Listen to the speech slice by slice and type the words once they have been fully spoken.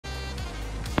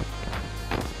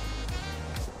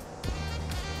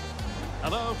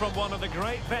Hello from one of the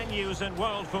great venues in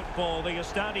world football, the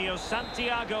Estadio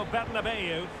Santiago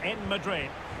Bernabeu in Madrid.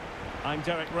 I'm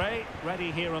Derek Ray, ready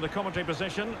here on the commentary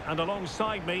position, and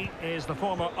alongside me is the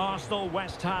former Arsenal,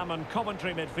 West Ham and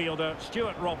Coventry midfielder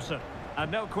Stuart Robson.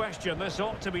 And no question, this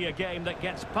ought to be a game that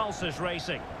gets pulses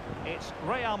racing. It's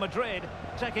Real Madrid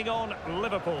taking on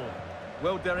Liverpool.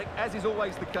 Well, Derek, as is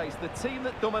always the case, the team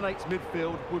that dominates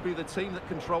midfield will be the team that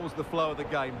controls the flow of the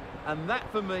game. And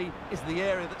that, for me, is the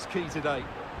area that's key today.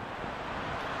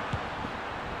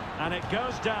 And it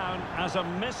goes down as a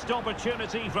missed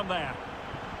opportunity from there.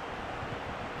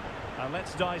 And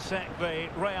let's dissect the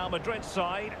Real Madrid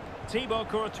side. Thibaut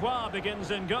Courtois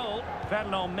begins in goal.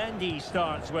 Ferland Mendy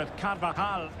starts with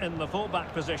Carvajal in the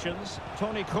fullback positions.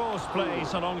 Toni Kroos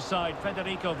plays alongside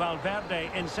Federico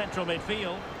Valverde in central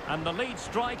midfield. And the lead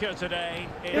striker today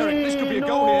is... Derek, this could be a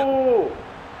goal here.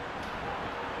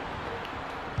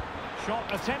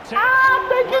 Shot attempted. Ah,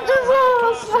 thank you,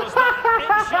 Jesus! Close was that?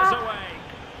 Inches away.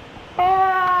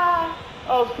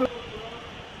 Oh, good.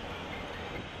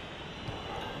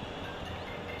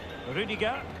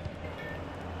 Rudiger.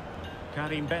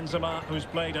 Karim Benzema, who's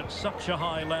played at such a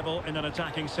high level in an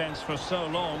attacking sense for so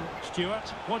long. Stuart,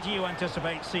 what do you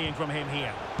anticipate seeing from him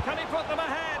here? Can he put them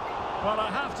ahead? Well,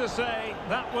 I have to say,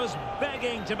 that was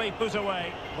begging to be put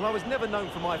away. Well, I was never known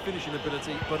for my finishing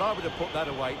ability, but I would have put that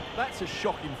away. That's a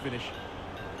shocking finish.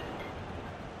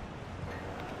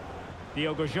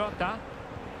 Diogo Jota.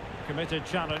 Committed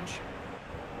challenge.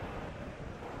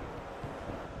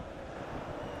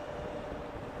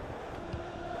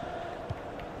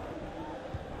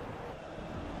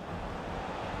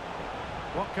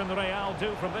 What can Real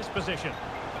do from this position?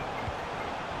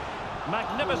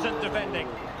 Magnificent defending.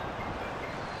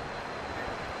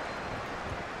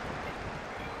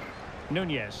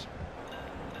 Nunez.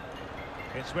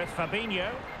 It's with Fabinho.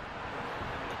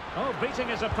 Oh, beating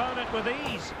his opponent with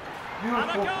ease.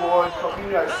 Beautiful boy,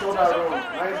 Fabinho. I saw that roll. That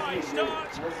is a very bright Nice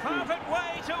start. game. Perfect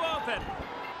way to open.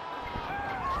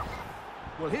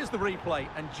 Well, here's the replay,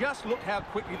 and just look how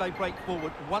quickly they break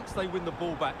forward once they win the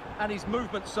ball back. And his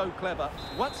movement's so clever.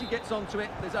 Once he gets onto it,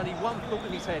 there's only one thought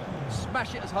in his head.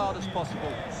 Smash it as hard as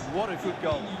possible. What a good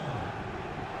goal.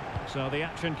 So the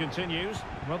action continues.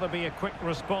 Will there be a quick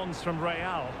response from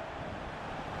Real?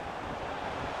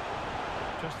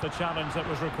 Just the challenge that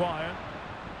was required.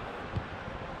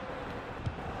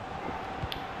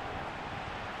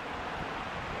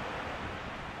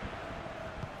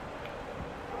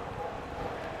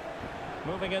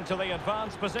 Moving into the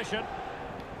advanced position.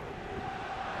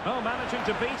 Oh, managing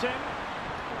to beat him.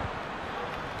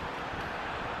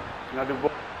 Now the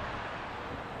ball.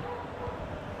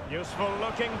 Useful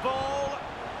looking ball.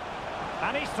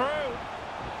 And he's through.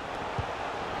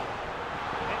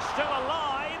 It's still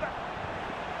alive.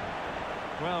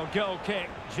 Well, goal kick,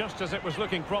 just as it was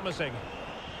looking promising.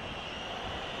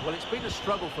 Well, it's been a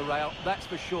struggle for Real, that's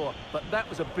for sure. But that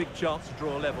was a big chance to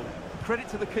draw level. Credit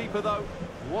to the keeper, though.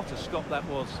 What a stop that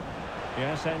was.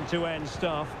 Yes, end-to-end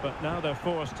stuff, but now they're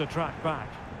forced to track back.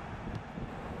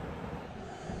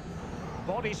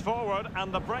 Bodies forward,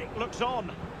 and the break looks on.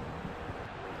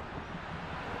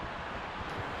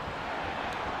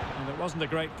 And it wasn't a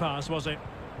great pass, was it?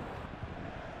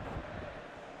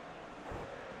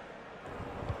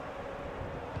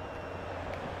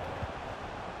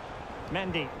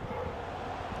 Mendy.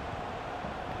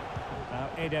 Now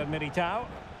Eder Militao.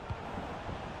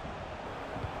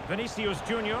 Vinicius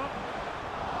Junior.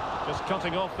 Just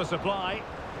cutting off the supply.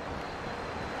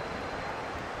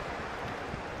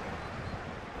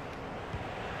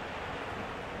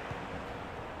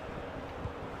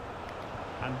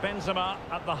 And Benzema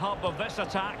at the hub of this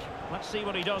attack. Let's see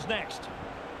what he does next.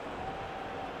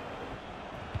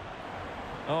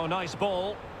 Oh, nice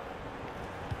ball.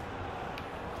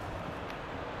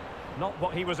 Not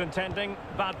what he was intending.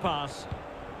 Bad pass.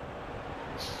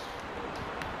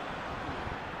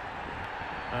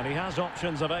 And he has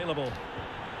options available.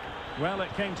 Well,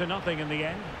 it came to nothing in the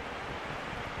end.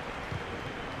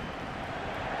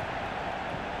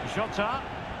 Jota.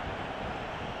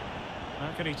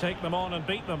 How can he take them on and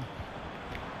beat them?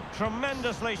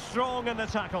 Tremendously strong in the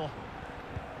tackle.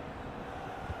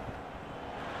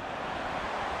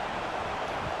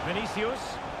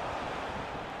 Vinicius.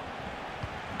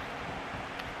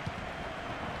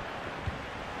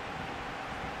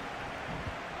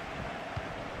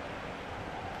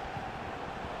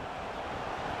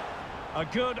 A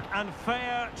good and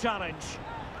fair challenge.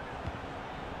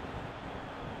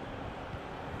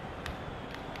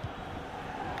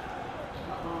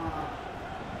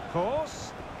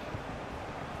 Course.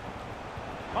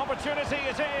 Opportunity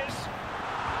it is.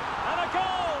 And a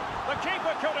goal! The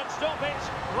keeper couldn't stop it.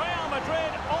 Real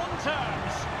Madrid on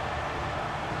terms.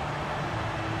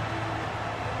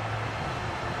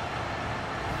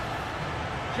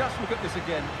 Just look at this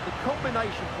again. The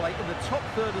combination play in the top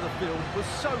third of the field was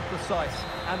so precise.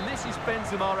 And this is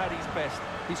Benzema at his best.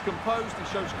 He's composed, he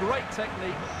shows great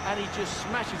technique, and he just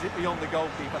smashes it beyond the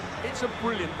goalkeeper. It's a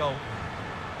brilliant goal.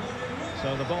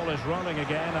 So the ball is rolling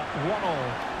again at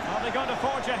 1-1. Are they going to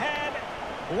forge ahead?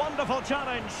 Wonderful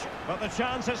challenge, but the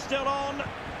chance is still on.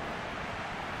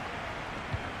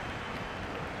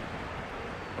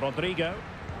 Rodrigo.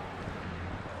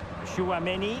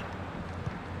 Chouameni.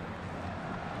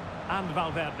 And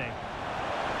Valverde.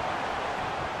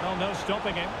 Well, no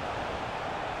stopping him.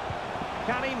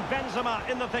 Karim Benzema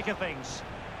in the thick of things.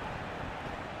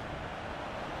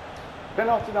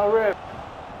 Penalty now, red.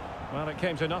 Well, it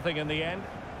came to nothing in the end.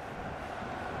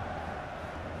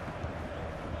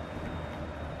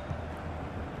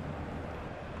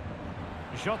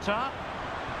 Jota.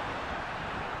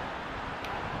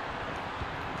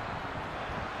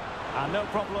 And no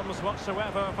problems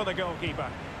whatsoever for the goalkeeper.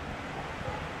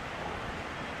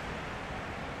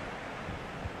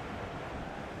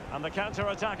 And the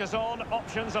counter-attack is on,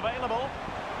 options available.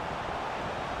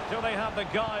 Do they have the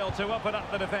guile to open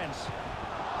up the defence?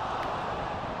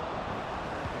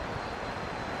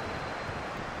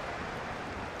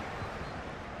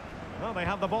 Well, they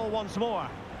have the ball once more.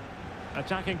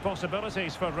 Attacking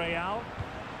possibilities for Real.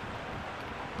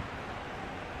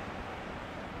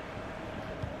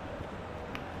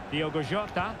 Diogo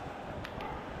Jota.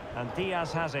 And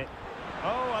Diaz has it.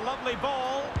 Oh, a lovely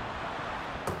ball.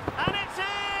 And it's in!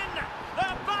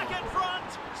 They're back in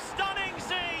front! Stunning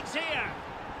scenes here!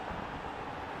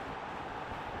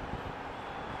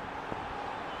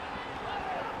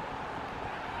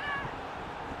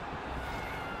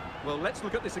 Well, let's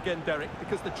look at this again, Derek,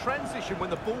 because the transition when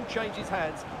the ball changes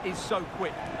hands is so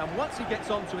quick. And once he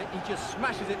gets onto it, he just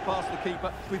smashes it past the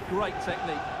keeper with great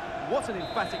technique. What an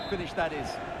emphatic finish that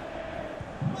is.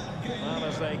 Well,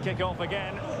 as they kick off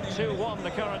again, 2-1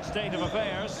 the current state of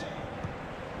affairs.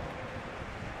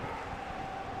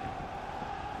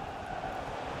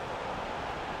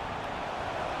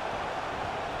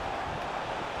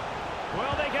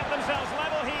 Will they get themselves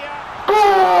level here?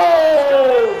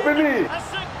 Oh, Vinny! A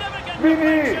significant Vinny!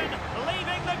 deflection,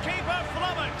 leaving the keeper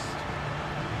flummoxed.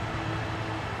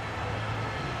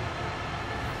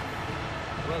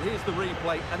 Well, here's the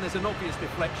replay, and there's an obvious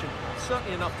deflection.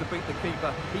 Certainly enough to beat the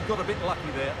keeper. He got a bit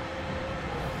lucky there.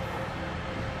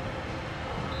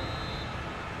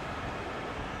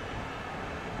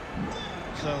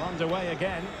 So underway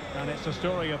again, and it's a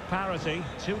story of parity.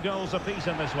 2 goals apiece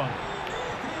in this one.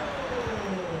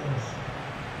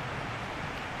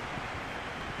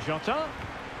 Jota,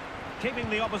 keeping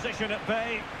the opposition at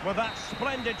bay with that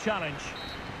splendid challenge.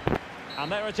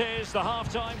 And there it is, the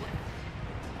half-time.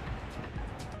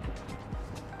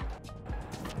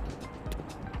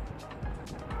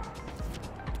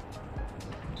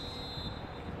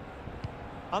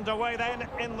 Underway then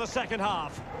in the second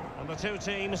half. And the two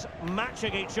teams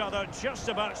matching each other just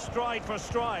about stride for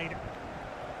stride.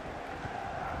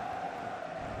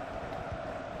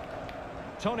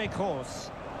 Toni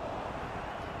Kroos.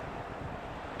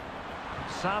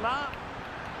 Salah.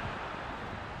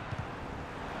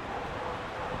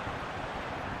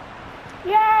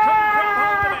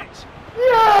 Yeah!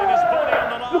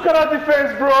 Yeah! Look at that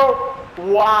defense, bro!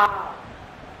 Wow!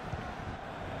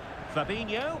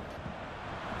 Fabinho.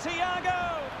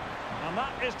 Thiago. And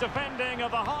that is defending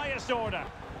of the highest order.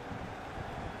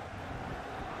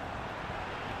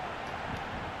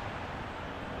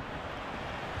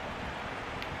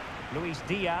 Luis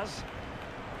Diaz.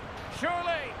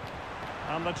 Surely.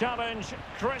 And the challenge,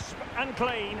 crisp and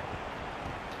clean.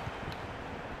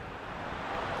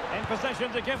 In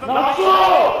position to give them the lead.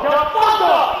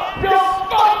 This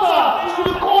is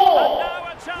the call! And now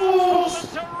a chance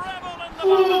for them to revel in the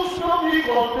moment. Fools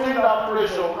don't contain that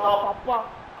pressure. Now, Papa.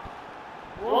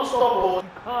 One stop, but you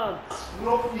can't.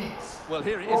 No feet. Well,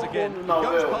 here it is again. He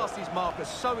goes past his marker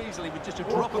so easily with just a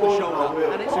drop of the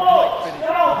shoulder, and it's a great finish.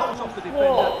 He holds off the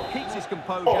defender, keeps his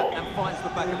composure, and finds the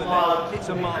back of the net. It's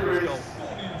a marvellous goal.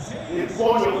 It's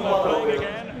going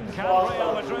Again, can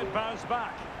Real Madrid bounce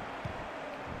back?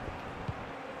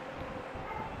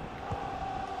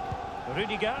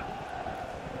 Rudiger.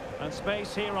 And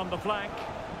space here on the flank.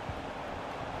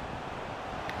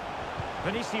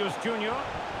 Vinicius Junior.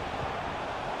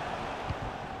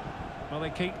 Well, they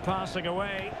keep passing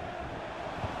away.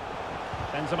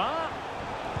 Benzema.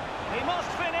 He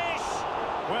must finish.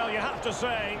 Well, you have to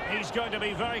say, he's going to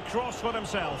be very cross with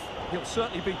himself. He'll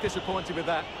certainly be disappointed with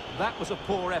that. That was a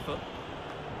poor effort.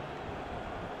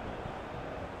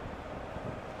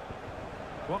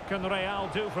 What can Real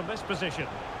do from this position?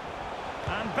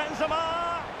 And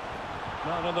Benzema!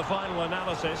 Not in the final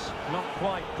analysis, not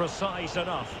quite precise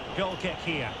enough. Goal kick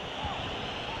here.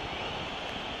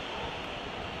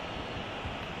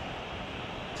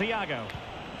 Thiago.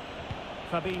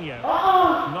 Fabinho.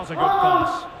 Not a good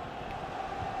pass.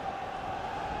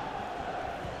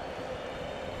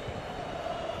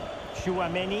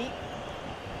 Chouameni.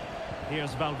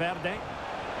 Here's Valverde.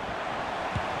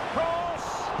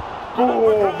 Cross!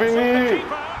 Go, Vinny!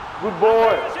 Good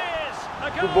boy! There it is! A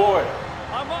goal! Good boy!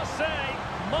 I must say,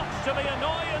 much to the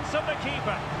annoyance of the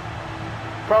keeper.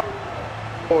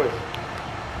 Boys.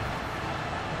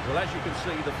 Well, as you can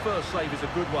see, the first save is a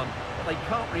good one, but they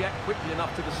can't react quickly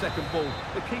enough to the second ball.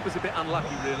 The keeper's a bit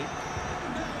unlucky, really.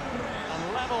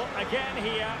 And level again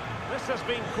here. This has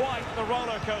been quite the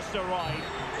roller coaster ride.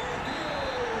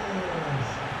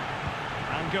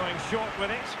 And going short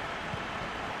with it.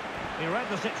 He read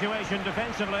the situation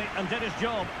defensively and did his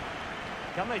job.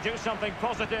 Can they do something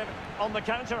positive on the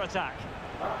counter-attack?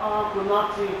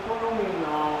 Konate, follow me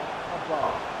now.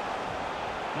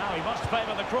 Now he must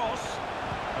favour the cross.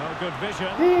 Oh, good vision.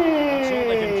 That's all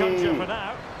they can conjure for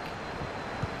now.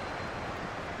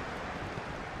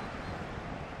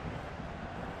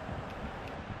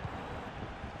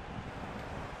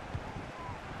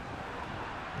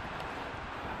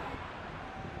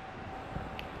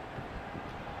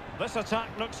 This attack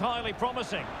looks highly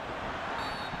promising.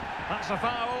 That's a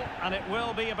foul, and it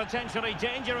will be a potentially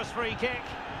dangerous free kick.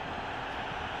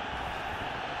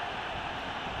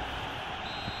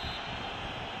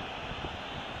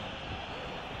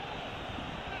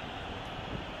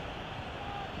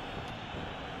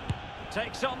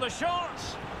 Takes on the shot.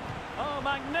 Oh,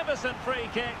 magnificent free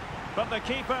kick, but the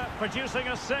keeper producing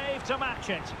a save to match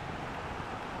it.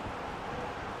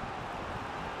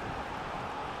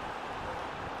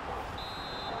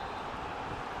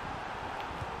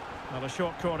 Well, a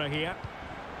short corner here.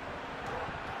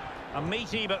 A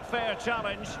meaty but fair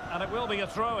challenge, and it will be a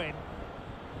throw-in.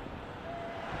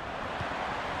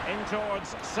 In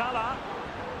towards Salah.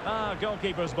 Ah,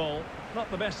 goalkeeper's ball.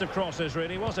 Not the best of crosses,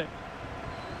 really, was it?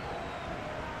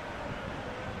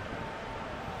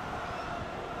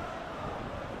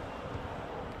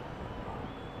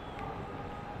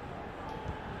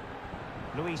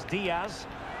 Luis Diaz.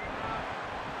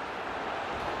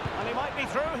 And he might be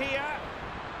through here.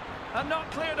 And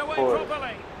not cleared away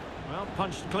properly. Well,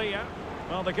 punched clear.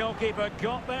 Well, the goalkeeper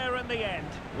got there in the end.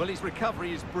 Well, his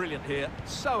recovery is brilliant here.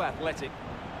 So athletic.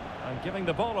 And giving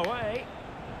the ball away.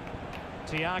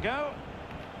 Thiago.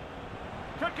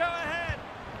 Could go ahead.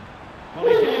 Well,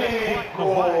 he did it quite the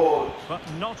way,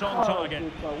 but not on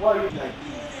target.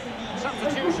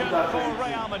 Substitution for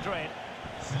Real Madrid.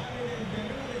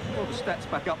 Well, the stats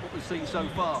back up what we've seen so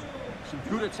far. Some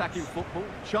good attacking football,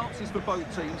 chances for both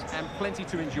teams, and plenty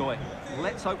to enjoy.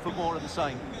 Let's hope for more of the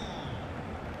same.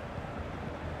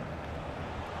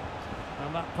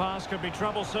 And that pass could be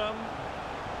troublesome.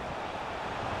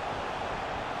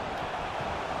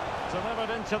 Delivered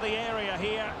into the area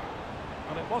here.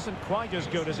 But it wasn't quite as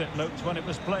good as it looked when it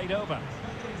was played over.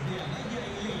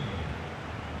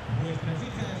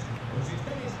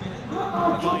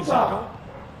 Fine tackle.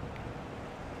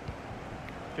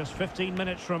 Just 15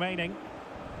 minutes remaining.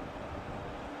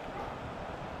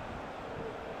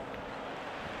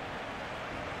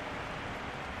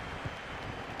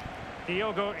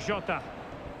 Diogo Jota.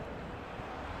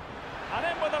 And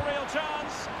in with a real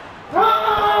chance.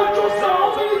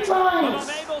 How many times?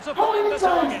 But unable to How find many the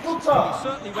times, target. Jota? He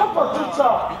certainly How went for about power. Jota?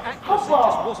 The accuracy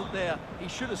just wasn't there. He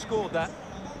should have scored that.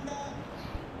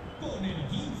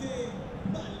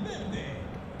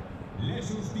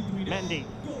 Mendy.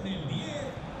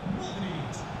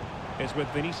 It's with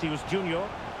Vinicius Junior.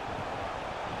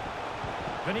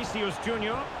 Vinicius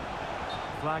Junior.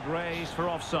 Flag raised for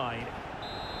offside.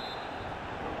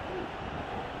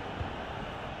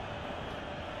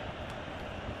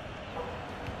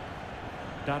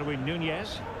 Darwin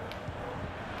Núñez.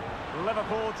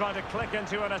 Liverpool trying to click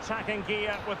into an attacking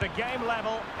gear with the game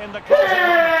level in the closing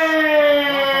minutes.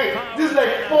 Hey! This is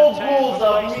like 4 goals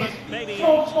I've missed.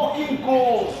 4 fucking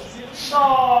goals.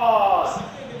 Shot!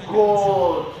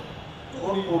 God.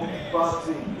 What for big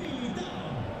batting.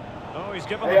 Oh, he's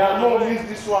given the Hey, I ball know away. miss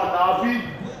this one now. Big.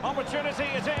 Opportunity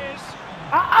it is.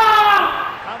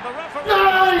 Ah! And the referee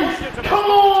Nice! has pushed it to Come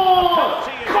the on!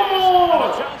 penalty it Come is. on! And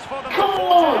a chance for them Come to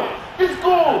forge on! ahead. It's And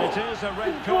goal! it is a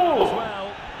red card as well.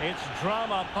 It's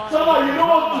drama. Salah, you know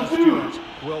what to do.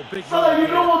 Well, big Salah, you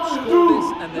know what to Scored do. this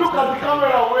and there's Look no at the coming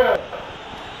camera back. well.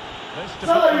 This to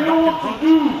Salah, put you them know back in what to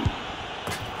front. do.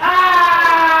 Ah!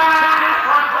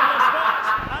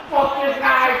 Fucking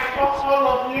nice for all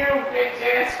of you,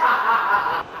 bitches.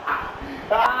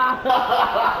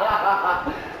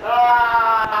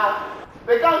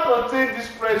 They can't contain this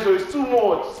pressure. It's too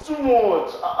much. It's too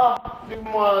much. Too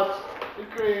much.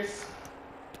 Increase.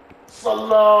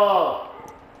 Salah.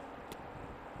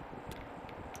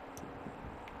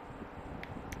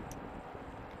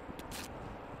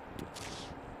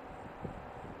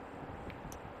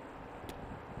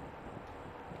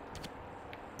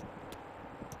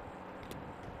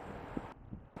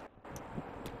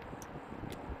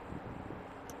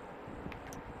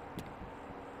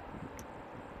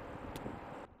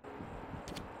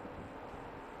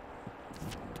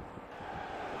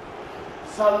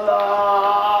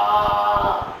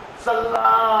 Salah!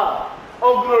 Salah!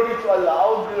 Oh, glory to Allah!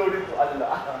 Oh, glory to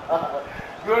Allah!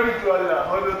 Glory to Allah!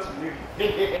 Honor to you!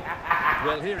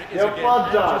 Well, here it is again.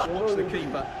 And just watch the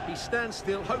keeper. He stands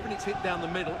still, hoping it's hit down the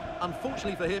middle.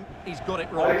 Unfortunately for him, he's got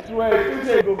it wrong. I swear, if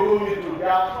they go me to, they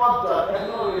are fucked up. They're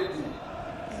not ready.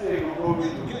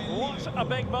 What a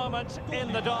big moment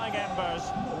in the dying embers.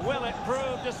 Will it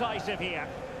prove decisive here?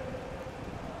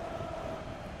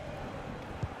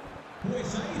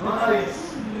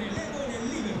 Nice.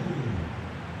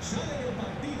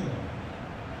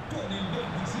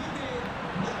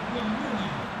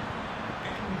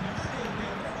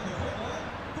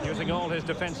 Using all his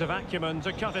defensive acumen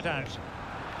to cut it out.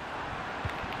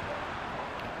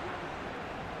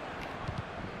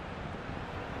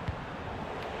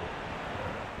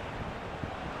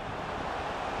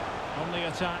 On the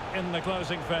attack in the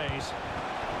closing phase.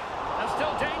 And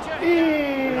still danger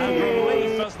here. And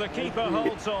relief as the keeper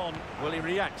holds on. Well, he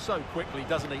reacts so quickly,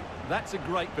 doesn't he? That's a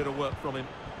great bit of work from him.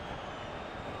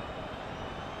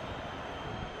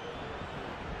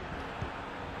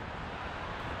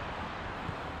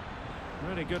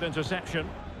 Really good interception.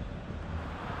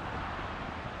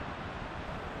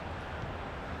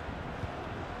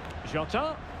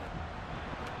 Jota.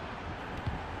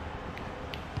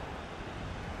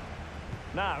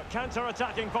 Now,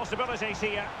 counter-attacking possibilities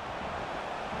here.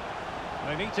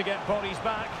 They need to get bodies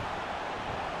back.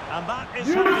 And that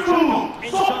is how to tackle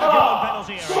inside your own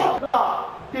penalty area.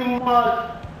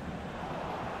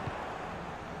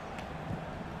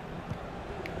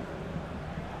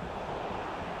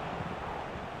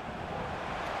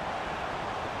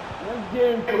 Nice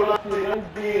game, Nice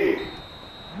game.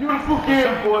 Beautiful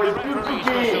game, boys. Beautiful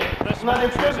game. Now they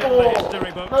play ball. Now they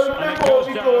play ball,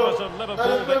 because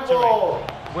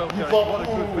Well, Derek, what a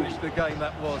good finish to the game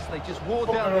that was. They just wore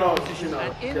down their opposition,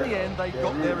 and in the end, they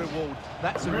got their reward.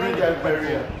 That's a really good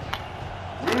career.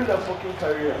 Ruined their fucking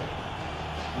career.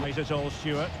 Made it all,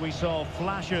 Stuart. We saw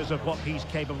flashes of what he's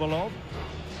capable of.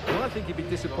 Well, I think he'd be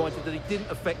disappointed that he didn't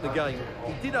affect the game.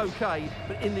 He did okay,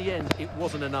 but in the end, it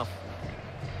wasn't enough.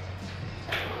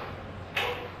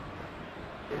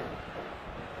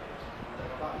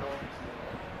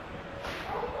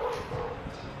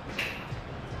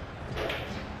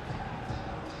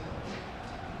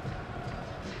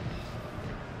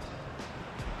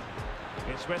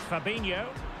 It's with Fabinho.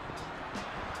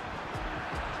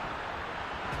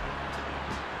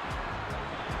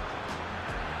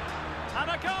 And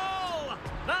a goal!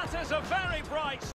 That is a very bright